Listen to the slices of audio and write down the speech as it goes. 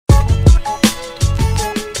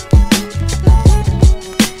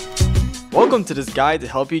Welcome to this guide to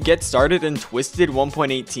help you get started in Twisted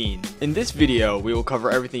 1.18. In this video, we will cover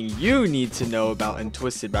everything you need to know about in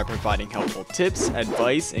Twisted by providing helpful tips,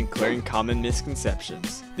 advice, and clearing common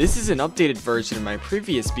misconceptions. This is an updated version of my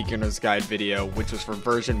previous beginner's guide video, which was for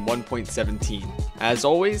version 1.17. As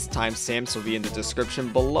always, timestamps will be in the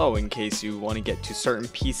description below in case you want to get to certain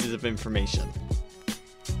pieces of information.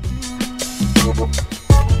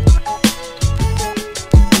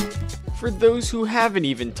 For those who haven't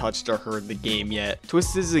even touched or heard the game yet,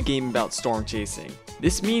 Twisted is a game about storm chasing.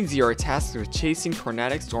 This means you are tasked with chasing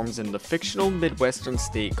tornadic storms in the fictional Midwestern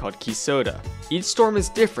state called Kisota. Each storm is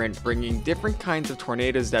different, bringing different kinds of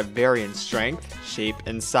tornadoes that vary in strength, shape,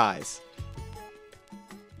 and size.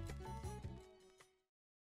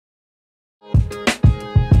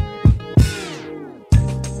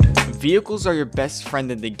 Vehicles are your best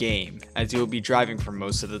friend in the game, as you will be driving for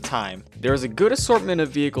most of the time. There is a good assortment of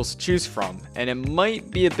vehicles to choose from, and it might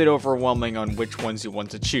be a bit overwhelming on which ones you want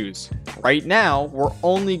to choose. Right now, we're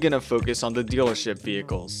only going to focus on the dealership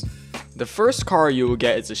vehicles. The first car you will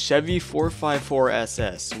get is a Chevy 454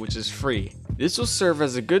 SS, which is free. This will serve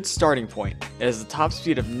as a good starting point. It has a top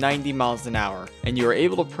speed of 90 miles an hour, and you are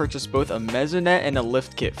able to purchase both a Mesonet and a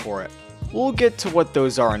lift kit for it. We'll get to what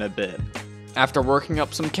those are in a bit. After working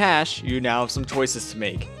up some cash, you now have some choices to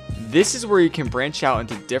make. This is where you can branch out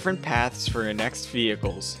into different paths for your next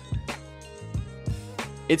vehicles.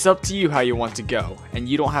 It's up to you how you want to go, and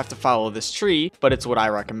you don't have to follow this tree, but it's what I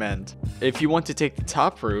recommend. If you want to take the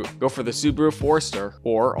top route, go for the Subaru Forester,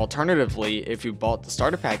 or alternatively, if you bought the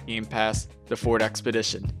starter pack game pass, the Ford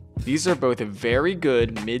Expedition. These are both very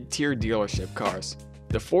good mid-tier dealership cars.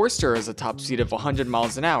 The Forester has a top speed of 100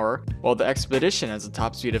 miles an hour, while the Expedition has a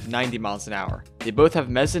top speed of 90 miles an hour. They both have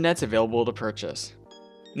Mesonets available to purchase.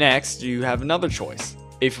 Next, you have another choice.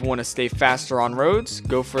 If you want to stay faster on roads,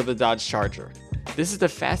 go for the Dodge Charger. This is the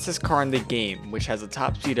fastest car in the game, which has a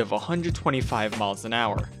top speed of 125 miles an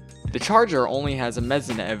hour. The Charger only has a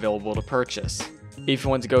Mesonet available to purchase. If you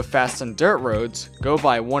want to go fast on dirt roads, go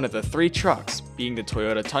buy one of the three trucks, being the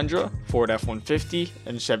Toyota Tundra, Ford F-150,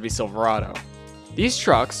 and Chevy Silverado. These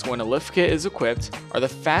trucks, when a lift kit is equipped, are the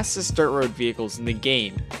fastest dirt road vehicles in the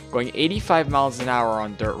game, going 85 miles an hour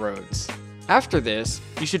on dirt roads. After this,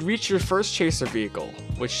 you should reach your first chaser vehicle,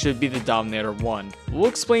 which should be the Dominator 1. We'll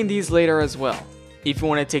explain these later as well. If you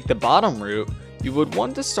want to take the bottom route, you would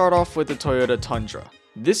want to start off with the Toyota Tundra.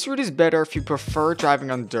 This route is better if you prefer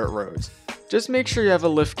driving on dirt roads. Just make sure you have a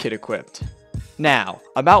lift kit equipped. Now,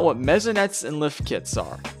 about what Mesonets and lift kits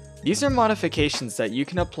are. These are modifications that you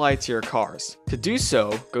can apply to your cars. To do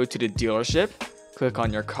so, go to the dealership, click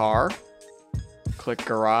on your car, click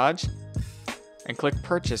Garage, and click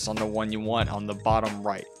Purchase on the one you want on the bottom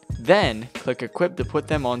right. Then, click Equip to put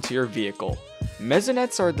them onto your vehicle.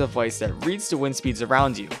 Mesonets are a device that reads the wind speeds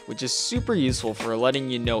around you, which is super useful for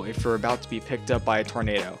letting you know if you're about to be picked up by a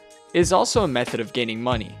tornado. It is also a method of gaining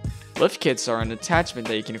money. Lift kits are an attachment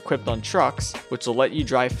that you can equip on trucks, which will let you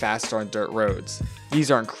drive faster on dirt roads. These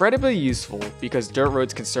are incredibly useful because dirt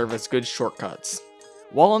roads can serve as good shortcuts.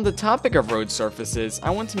 While on the topic of road surfaces, I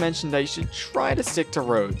want to mention that you should try to stick to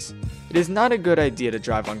roads. It is not a good idea to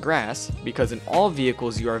drive on grass, because in all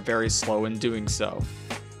vehicles you are very slow in doing so.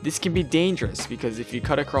 This can be dangerous because if you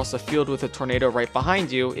cut across a field with a tornado right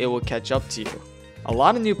behind you, it will catch up to you. A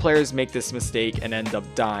lot of new players make this mistake and end up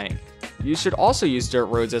dying. You should also use dirt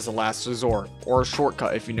roads as a last resort, or a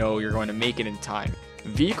shortcut if you know you're going to make it in time.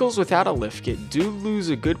 Vehicles without a lift kit do lose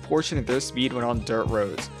a good portion of their speed when on dirt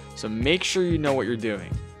roads, so make sure you know what you're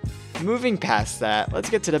doing. Moving past that,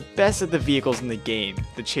 let's get to the best of the vehicles in the game,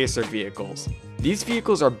 the chaser vehicles. These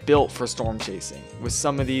vehicles are built for storm chasing, with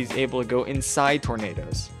some of these able to go inside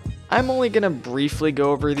tornadoes. I'm only going to briefly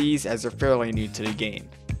go over these as they're fairly new to the game.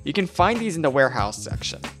 You can find these in the warehouse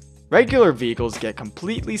section. Regular vehicles get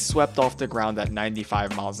completely swept off the ground at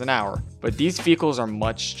 95 miles an hour, but these vehicles are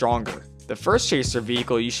much stronger. The first chaser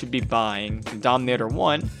vehicle you should be buying, the Dominator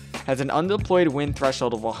 1, has an undeployed wind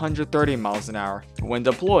threshold of 130 miles an hour. When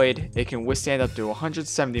deployed, it can withstand up to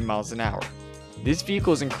 170 miles an hour. This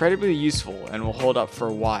vehicle is incredibly useful and will hold up for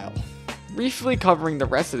a while. Briefly covering the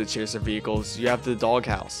rest of the chaser vehicles, you have the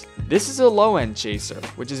Doghouse. This is a low-end chaser,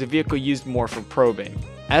 which is a vehicle used more for probing.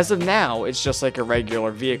 As of now, it's just like a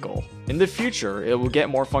regular vehicle. In the future, it will get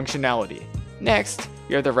more functionality. Next,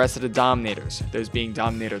 you have the rest of the Dominators, those being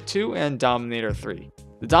Dominator 2 and Dominator 3.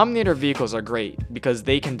 The Dominator vehicles are great because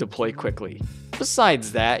they can deploy quickly.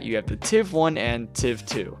 Besides that, you have the Tiv 1 and Tiv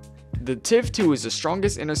 2. The Tiv 2 is the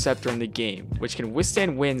strongest interceptor in the game, which can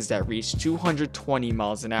withstand winds that reach 220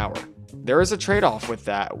 miles an hour. There is a trade-off with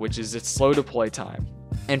that, which is its slow deploy time.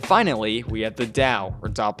 And finally, we have the Dow, or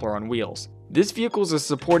Doppler on wheels. This vehicle is a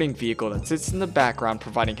supporting vehicle that sits in the background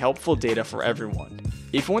providing helpful data for everyone.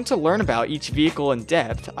 If you want to learn about each vehicle in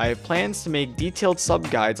depth, I have plans to make detailed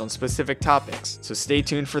sub-guides on specific topics, so stay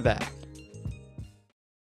tuned for that.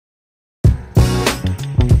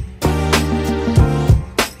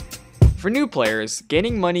 For new players,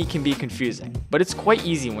 gaining money can be confusing, but it's quite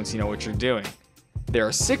easy once you know what you're doing. There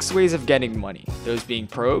are 6 ways of getting money, those being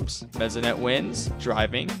probes, Mesonet wins,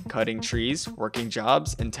 driving, cutting trees, working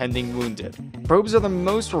jobs, and tending wounded. Probes are the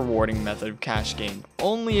most rewarding method of cash gain,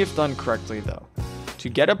 only if done correctly though. To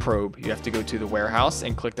get a probe, you have to go to the warehouse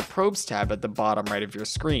and click the probes tab at the bottom right of your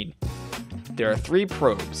screen. There are 3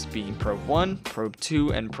 probes, being probe 1, probe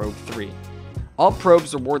 2, and probe 3. All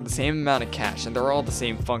probes reward the same amount of cash and they're all the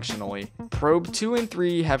same functionally. Probe 2 and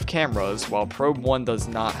 3 have cameras, while probe 1 does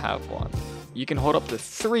not have one. You can hold up to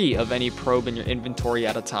 3 of any probe in your inventory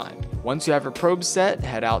at a time. Once you have your probe set,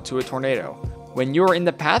 head out to a tornado. When you're in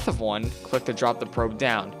the path of one, click to drop the probe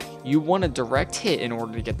down. You want a direct hit in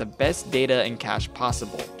order to get the best data and cash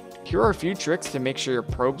possible. Here are a few tricks to make sure your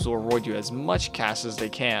probes will reward you as much cash as they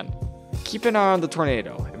can. Keep an eye on the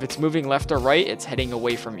tornado. If it's moving left or right, it's heading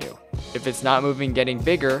away from you. If it's not moving getting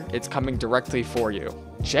bigger, it's coming directly for you.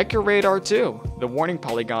 Check your radar too. The warning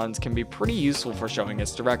polygons can be pretty useful for showing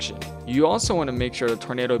its direction. You also want to make sure the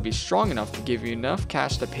tornado be strong enough to give you enough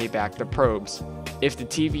cash to pay back the probes. If the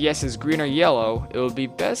TVS is green or yellow, it would be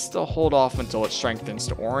best to hold off until it strengthens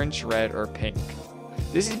to orange, red, or pink.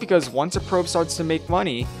 This is because once a probe starts to make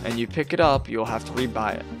money and you pick it up, you'll have to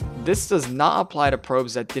rebuy it. This does not apply to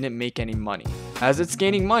probes that didn't make any money. As it's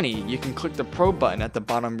gaining money, you can click the probe button at the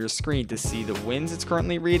bottom of your screen to see the wins it's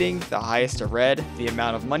currently reading, the highest or red, the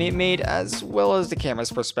amount of money it made, as well as the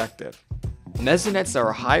camera's perspective. Mesonets are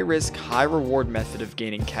a high-risk, high-reward method of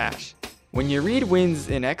gaining cash. When you read winds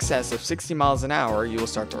in excess of 60 miles an hour, you will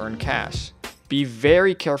start to earn cash. Be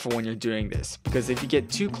very careful when you're doing this, because if you get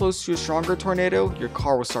too close to a stronger tornado, your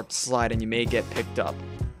car will start to slide and you may get picked up.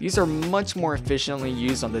 These are much more efficiently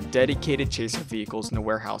used on the dedicated chaser vehicles in the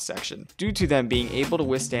warehouse section, due to them being able to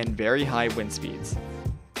withstand very high wind speeds.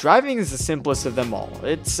 Driving is the simplest of them all,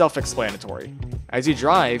 it's self-explanatory. As you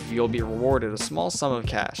drive, you'll be rewarded a small sum of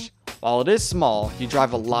cash. While it is small, you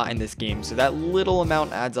drive a lot in this game, so that little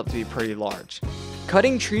amount adds up to be pretty large.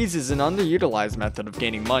 Cutting trees is an underutilized method of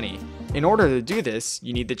gaining money. In order to do this,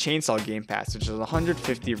 you need the chainsaw game pass, which is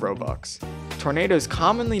 150 Robux. Tornadoes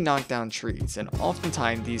commonly knock down trees, and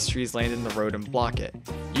oftentimes these trees land in the road and block it.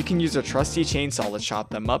 You can use a trusty chainsaw to chop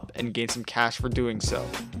them up and gain some cash for doing so.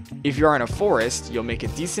 If you're in a forest, you'll make a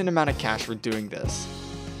decent amount of cash for doing this.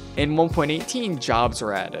 In 1.18, jobs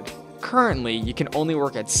are added. Currently, you can only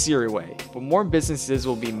work at Siryzm, but more businesses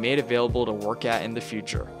will be made available to work at in the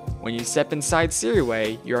future. When you step inside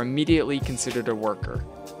Siryzm, you're immediately considered a worker.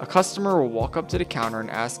 A customer will walk up to the counter and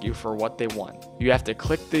ask you for what they want. You have to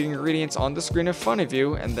click the ingredients on the screen in front of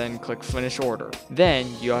you and then click finish order.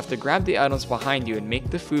 Then, you'll have to grab the items behind you and make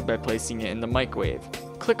the food by placing it in the microwave.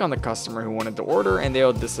 Click on the customer who wanted the order and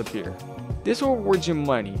they'll disappear. This will reward you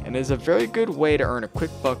money and is a very good way to earn a quick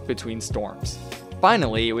buck between storms.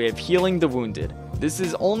 Finally, we have healing the wounded. This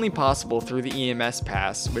is only possible through the EMS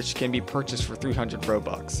pass, which can be purchased for 300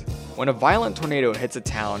 Robux. When a violent tornado hits a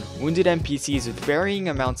town, wounded NPCs with varying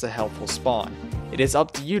amounts of health will spawn. It is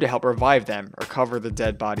up to you to help revive them or cover the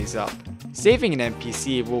dead bodies up. Saving an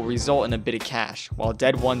NPC will result in a bit of cash, while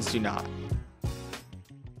dead ones do not.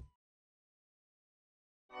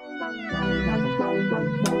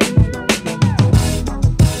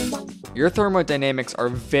 Your thermodynamics are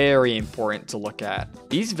very important to look at.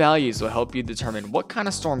 These values will help you determine what kind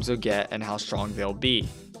of storms you'll get and how strong they'll be.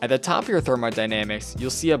 At the top of your thermodynamics,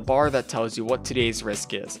 you'll see a bar that tells you what today's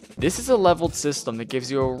risk is. This is a leveled system that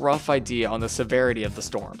gives you a rough idea on the severity of the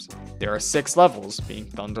storms. There are 6 levels, being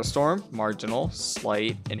thunderstorm, marginal,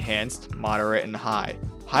 slight, enhanced, moderate, and high.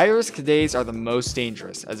 High risk days are the most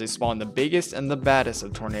dangerous, as they spawn the biggest and the baddest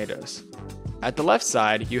of tornadoes. At the left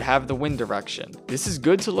side, you have the wind direction. This is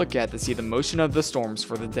good to look at to see the motion of the storms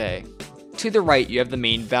for the day. To the right, you have the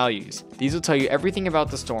main values. These will tell you everything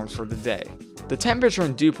about the storms for the day. The temperature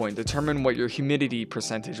and dew point determine what your humidity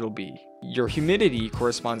percentage will be. Your humidity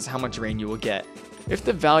corresponds to how much rain you will get. If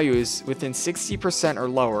the value is within 60% or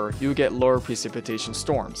lower, you will get lower precipitation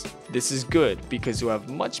storms. This is good because you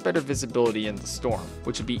have much better visibility in the storm,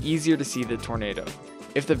 which will be easier to see the tornado.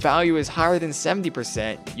 If the value is higher than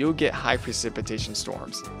 70%, you'll get high precipitation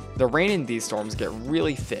storms. The rain in these storms get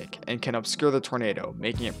really thick and can obscure the tornado,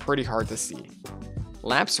 making it pretty hard to see.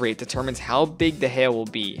 Lapse rate determines how big the hail will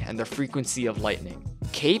be and the frequency of lightning.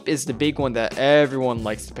 Cape is the big one that everyone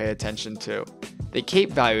likes to pay attention to. The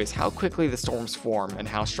cape value is how quickly the storms form and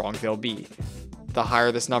how strong they'll be. The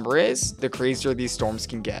higher this number is, the crazier these storms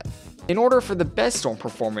can get. In order for the best storm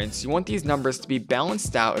performance, you want these numbers to be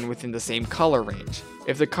balanced out and within the same color range.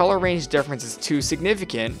 If the color range difference is too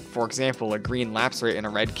significant, for example a green lapse rate and a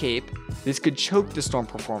red cape, this could choke the storm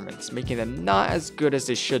performance, making them not as good as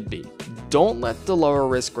they should be. Don't let the lower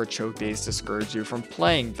risk or choke days discourage you from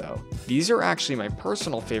playing though. These are actually my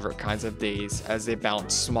personal favorite kinds of days, as they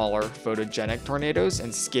balance smaller, photogenic tornadoes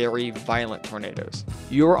and scary, violent tornadoes.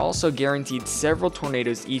 You are also guaranteed several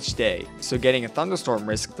tornadoes each day, so getting a thunderstorm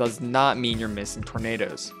risk does not mean you're missing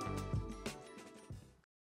tornadoes.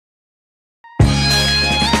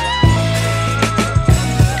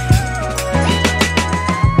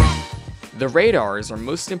 The radar is our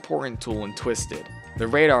most important tool in Twisted. The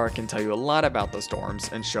radar can tell you a lot about the storms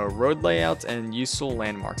and show road layouts and useful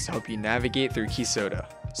landmarks to help you navigate through Kisota.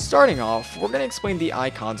 Starting off, we're going to explain the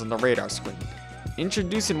icons on the radar screen.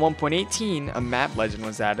 Introduced in 1.18, a map legend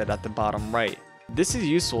was added at the bottom right. This is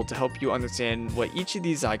useful to help you understand what each of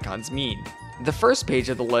these icons mean. The first page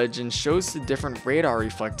of the legend shows the different radar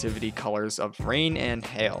reflectivity colors of rain and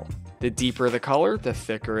hail. The deeper the color, the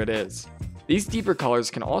thicker it is. These deeper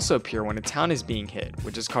colors can also appear when a town is being hit,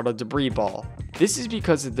 which is called a debris ball. This is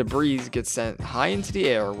because the debris gets sent high into the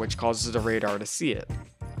air, which causes the radar to see it.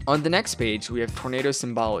 On the next page, we have tornado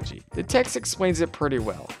symbology. The text explains it pretty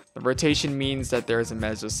well. The rotation means that there is a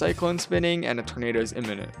mesocyclone spinning and a tornado is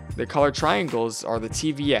imminent. The colored triangles are the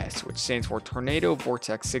TVS, which stands for Tornado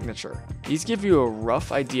Vortex Signature. These give you a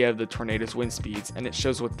rough idea of the tornado's wind speeds, and it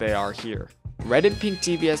shows what they are here. Red and pink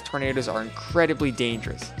TVS tornadoes are incredibly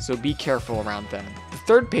dangerous, so be careful around them. The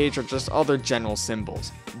third page are just other general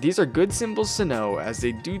symbols. These are good symbols to know, as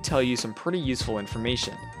they do tell you some pretty useful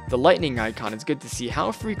information. The lightning icon is good to see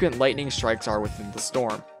how frequent lightning strikes are within the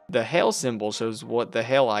storm. The hail symbol shows what the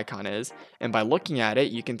hail icon is, and by looking at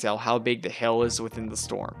it, you can tell how big the hail is within the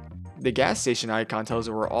storm. The gas station icon tells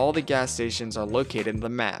you where all the gas stations are located in the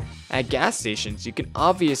map. At gas stations, you can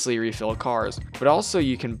obviously refill cars, but also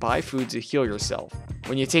you can buy food to heal yourself.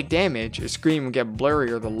 When you take damage, your screen will get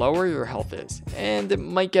blurrier the lower your health is, and it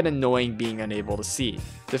might get annoying being unable to see.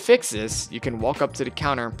 To fix this, you can walk up to the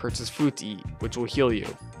counter and purchase food to eat, which will heal you.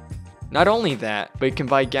 Not only that, but you can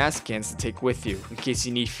buy gas cans to take with you, in case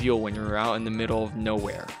you need fuel when you're out in the middle of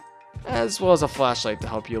nowhere, as well as a flashlight to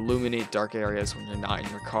help you illuminate dark areas when you're not in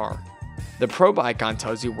your car. The probe icon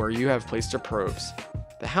tells you where you have placed your probes.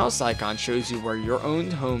 The house icon shows you where your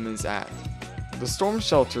own home is at. The storm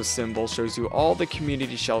shelter symbol shows you all the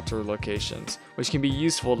community shelter locations, which can be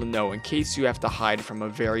useful to know in case you have to hide from a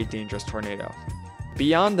very dangerous tornado.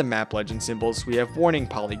 Beyond the map legend symbols, we have warning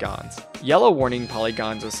polygons. Yellow warning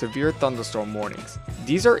polygons are severe thunderstorm warnings.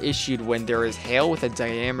 These are issued when there is hail with a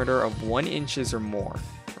diameter of 1 inch or more.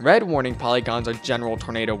 Red warning polygons are general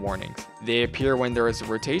tornado warnings. They appear when there is a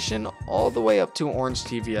rotation all the way up to orange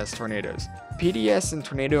TVS tornadoes. PDS and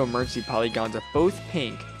tornado emergency polygons are both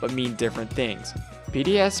pink, but mean different things.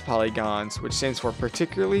 PDS polygons, which stands for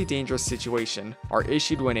particularly dangerous situation, are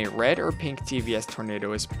issued when a red or pink TVS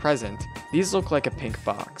tornado is present. These look like a pink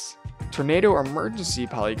box. Tornado emergency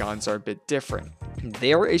polygons are a bit different.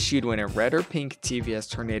 They are issued when a red or pink TVS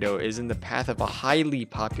tornado is in the path of a highly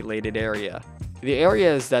populated area. The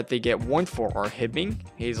areas that they get warned for are Hibbing,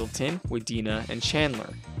 Hazleton, Wadena, and Chandler.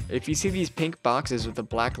 If you see these pink boxes with a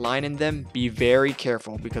black line in them, be very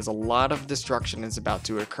careful because a lot of destruction is about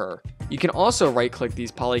to occur. You can also right-click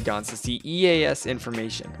these polygons to see EAS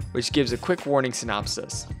information, which gives a quick warning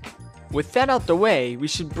synopsis. With that out the way, we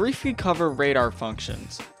should briefly cover radar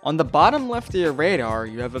functions. On the bottom left of your radar,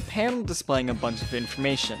 you have a panel displaying a bunch of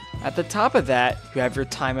information. At the top of that, you have your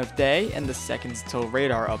time of day and the seconds till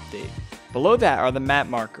radar update. Below that are the map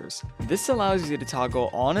markers. This allows you to toggle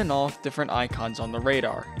on and off different icons on the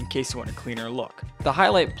radar, in case you want a cleaner look. The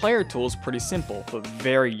highlight player tool is pretty simple, but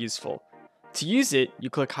very useful. To use it, you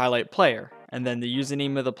click highlight player, and then the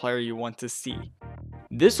username of the player you want to see.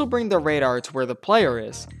 This will bring the radar to where the player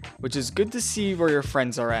is, which is good to see where your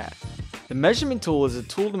friends are at. The measurement tool is a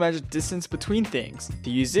tool to measure distance between things. To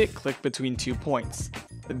use it, click between 2 points.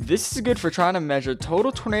 This is good for trying to measure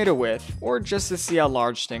total tornado width, or just to see how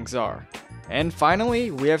large things are. And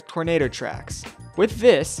finally, we have tornado tracks. With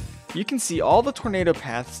this, you can see all the tornado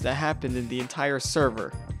paths that happened in the entire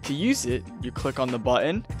server. To use it, you click on the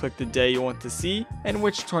button, click the day you want to see, and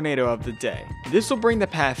which tornado of the day. This will bring the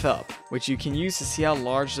path up, which you can use to see how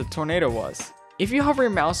large the tornado was. If you hover your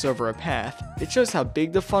mouse over a path, it shows how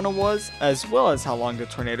big the funnel was, as well as how long the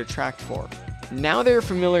tornado tracked for. Now that you're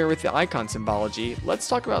familiar with the icon symbology, let's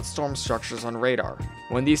talk about storm structures on radar.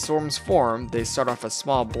 When these storms form, they start off as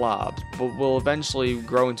small blobs, but will eventually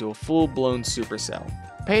grow into a full-blown supercell.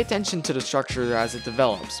 Pay attention to the structure as it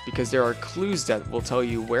develops, because there are clues that will tell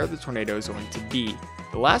you where the tornado is going to be.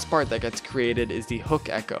 The last part that gets created is the hook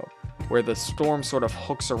echo, where the storm sort of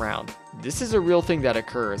hooks around. This is a real thing that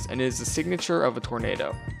occurs and is the signature of a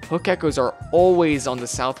tornado. Hook echoes are always on the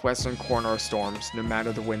southwestern corner of storms, no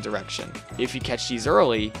matter the wind direction. If you catch these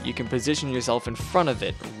early, you can position yourself in front of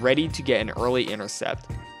it, ready to get an early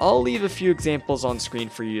intercept. I'll leave a few examples on screen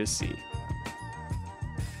for you to see.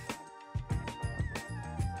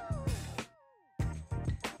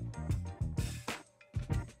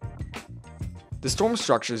 The storm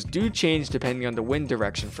structures do change depending on the wind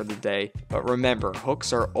direction for the day, but remember,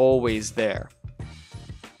 hooks are always there.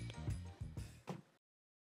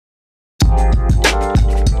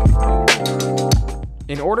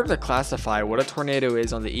 In order to classify what a tornado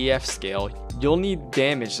is on the EF scale, you'll need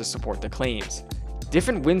damage to support the claims.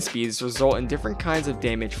 Different wind speeds result in different kinds of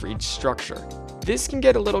damage for each structure. This can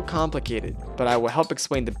get a little complicated, but I will help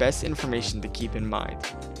explain the best information to keep in mind.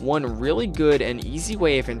 One really good and easy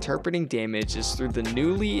way of interpreting damage is through the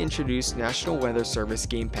newly introduced National Weather Service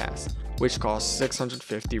Game Pass, which costs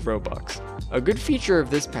 650 Robux. A good feature of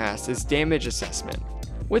this pass is damage assessment.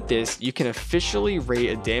 With this, you can officially rate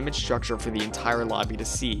a damaged structure for the entire lobby to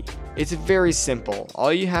see. It's very simple.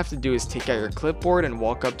 All you have to do is take out your clipboard and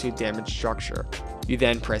walk up to a damaged structure. You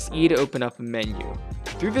then press E to open up a menu.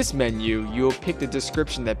 Through this menu, you will pick the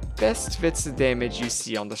description that best fits the damage you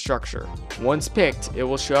see on the structure. Once picked, it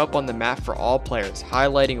will show up on the map for all players,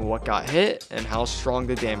 highlighting what got hit and how strong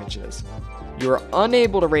the damage is. You are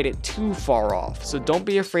unable to rate it too far off, so don't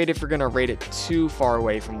be afraid if you're going to rate it too far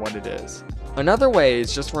away from what it is. Another way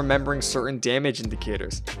is just remembering certain damage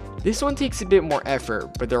indicators. This one takes a bit more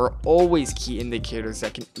effort, but there are always key indicators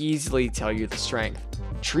that can easily tell you the strength.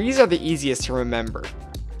 Trees are the easiest to remember.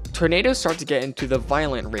 Tornadoes start to get into the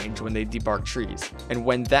violent range when they debark trees, and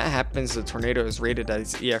when that happens, the tornado is rated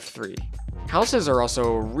as EF3. Houses are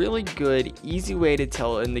also a really good, easy way to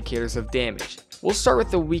tell indicators of damage. We'll start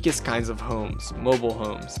with the weakest kinds of homes, mobile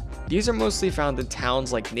homes. These are mostly found in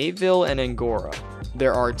towns like Nateville and Angora.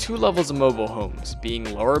 There are two levels of mobile homes,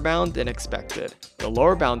 being lower bound and expected. The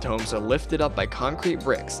lower bound homes are lifted up by concrete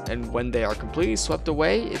bricks, and when they are completely swept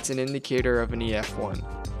away, it's an indicator of an EF1.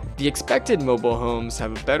 The expected mobile homes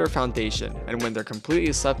have a better foundation, and when they're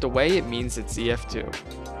completely swept away, it means it's EF2.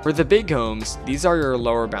 For the big homes, these are your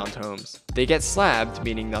lower bound homes. They get slabbed,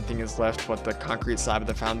 meaning nothing is left but the concrete slab of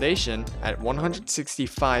the foundation, at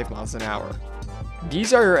 165 miles an hour.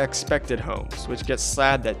 These are your expected homes, which get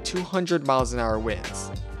slabbed at 200 miles an hour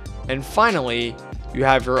winds. And finally, you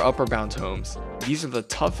have your upper bound homes. These are the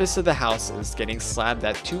toughest of the houses, getting slabbed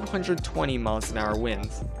at 220 miles an hour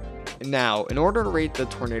winds. Now, in order to rate the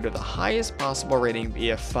tornado the highest possible rating of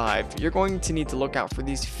EF5, you're going to need to look out for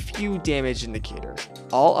these few damage indicators.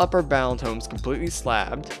 All upper bound homes completely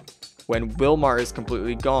slabbed, when Wilmar is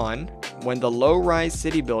completely gone, when the low-rise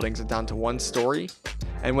city buildings are down to 1 story,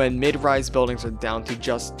 and when mid-rise buildings are down to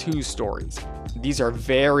just 2 stories. These are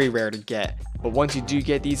very rare to get, but once you do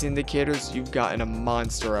get these indicators, you've gotten a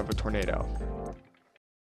monster of a tornado.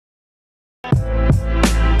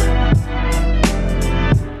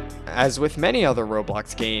 As with many other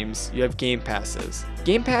Roblox games, you have Gamepasses.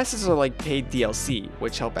 Gamepasses are like paid DLC,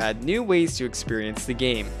 which help add new ways to experience the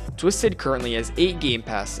game. Twisted currently has 8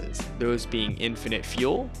 Gamepasses, those being Infinite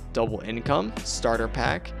Fuel, Double Income, Starter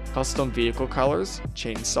Pack, Custom Vehicle Colors,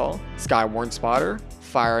 Chainsaw, Skywarn Spotter,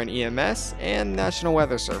 Fire and EMS, and National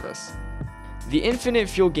Weather Service. The Infinite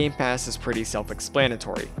Fuel Game Pass is pretty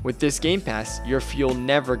self-explanatory. With this Game Pass, your fuel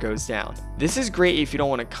never goes down. This is great if you don't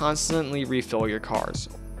want to constantly refill your cars,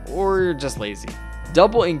 or you're just lazy.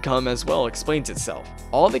 Double Income as well explains itself.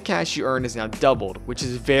 All the cash you earn is now doubled, which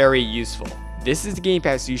is very useful. This is the Game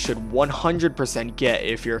Pass you should 100% get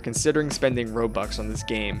if you're considering spending Robux on this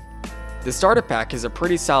game. The Starter Pack is a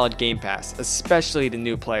pretty solid Game Pass, especially to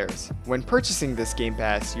new players. When purchasing this Game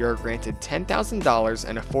Pass, you are granted $10,000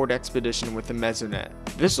 and a Ford Expedition with a Mesonet.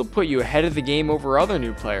 This will put you ahead of the game over other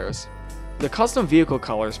new players. The Custom Vehicle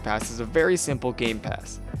Colors Pass is a very simple Game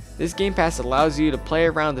Pass. This Game Pass allows you to play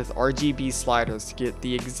around with RGB sliders to get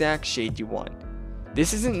the exact shade you want.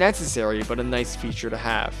 This isn't necessary, but a nice feature to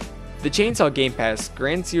have. The Chainsaw Game Pass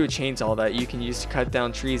grants you a chainsaw that you can use to cut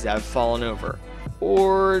down trees that have fallen over,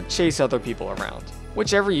 or chase other people around.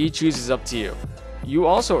 Whichever you choose is up to you. You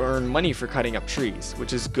also earn money for cutting up trees,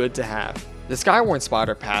 which is good to have. The Skywarn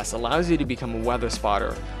Spotter Pass allows you to become a weather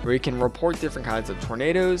spotter, where you can report different kinds of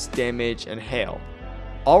tornadoes, damage, and hail.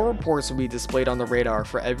 All reports will be displayed on the radar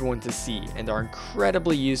for everyone to see and are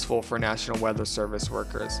incredibly useful for National Weather Service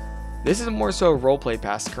workers. This is more so a roleplay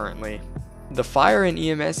pass currently. The Fire and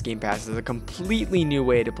EMS Game Pass is a completely new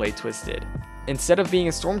way to play Twisted. Instead of being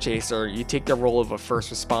a storm chaser, you take the role of a first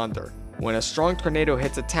responder. When a strong tornado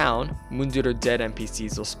hits a town, wounded or dead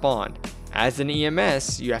NPCs will spawn. As an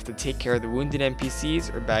EMS, you have to take care of the wounded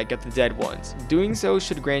NPCs or bag up the dead ones. Doing so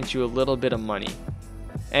should grant you a little bit of money.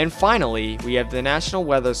 And finally, we have the National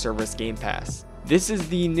Weather Service Game Pass. This is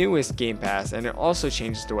the newest Game Pass, and it also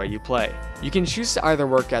changes the way you play. You can choose to either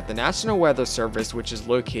work at the National Weather Service, which is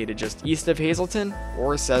located just east of Hazleton,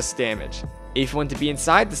 or assess damage. If you want to be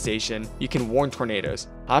inside the station, you can warn tornadoes.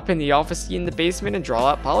 Hop in the office key in the basement and draw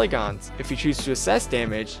out polygons. If you choose to assess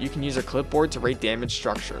damage, you can use a clipboard to rate damaged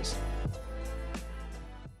structures.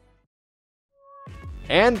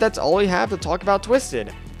 And that's all we have to talk about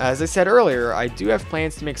Twisted. As I said earlier, I do have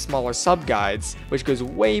plans to make smaller sub-guides, which goes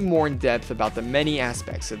way more in depth about the many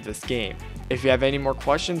aspects of this game. If you have any more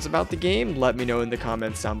questions about the game, let me know in the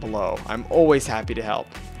comments down below. I'm always happy to help.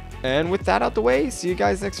 And with that out the way, see you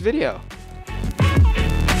guys next video.